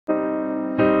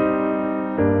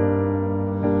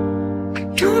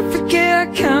can't forget,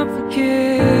 I can't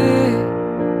forget.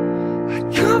 I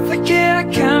can't forget, I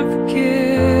can't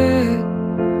forget.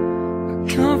 I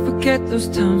can't forget those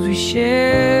times we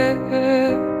shared.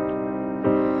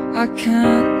 I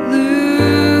can't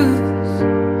lose the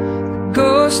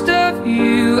ghost of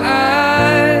you.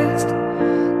 Eyes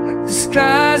like the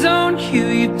skies on you.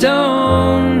 You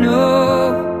don't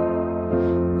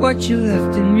know what you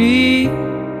left in me.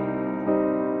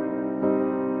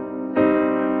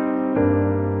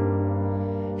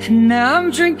 And now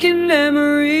I'm drinking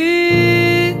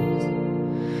memories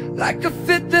like a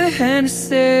fifth of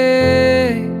Hennessy,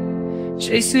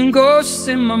 chasing ghosts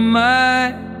in my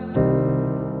mind.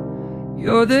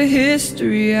 You're the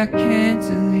history I can't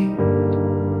delete,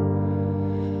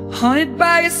 haunted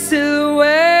by your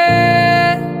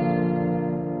silhouette,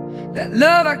 that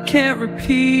love I can't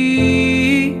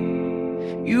repeat.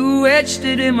 You etched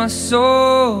it in my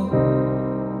soul.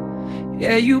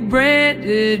 Yeah, you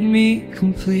branded me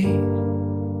complete.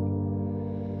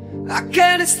 I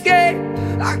can't escape,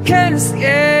 I can't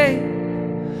escape.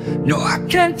 No, I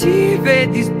can't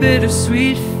evade these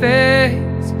bittersweet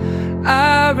fades.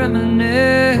 I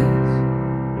reminisce,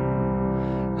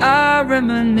 I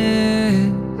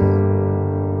reminisce.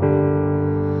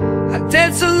 I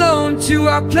dance alone to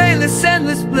our playlist,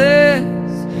 endless bliss.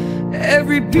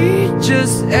 Every beat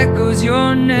just echoes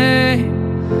your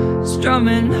name,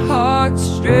 strumming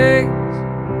heartstrings,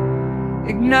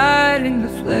 igniting the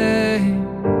flame.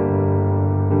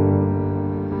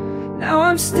 Now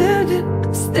I'm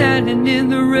standing in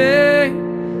the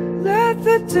rain. Let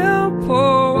the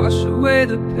downpour wash away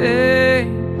the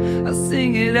pain. I'll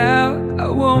sing it out, I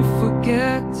won't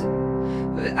forget,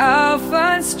 but I'll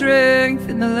find strength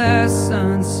in the last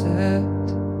sunset.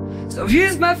 So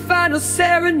here's my final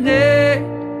serenade,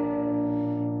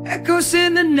 echoes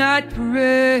in the night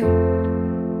parade,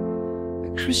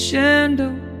 a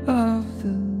crescendo of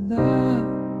the love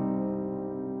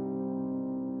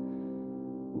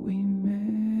we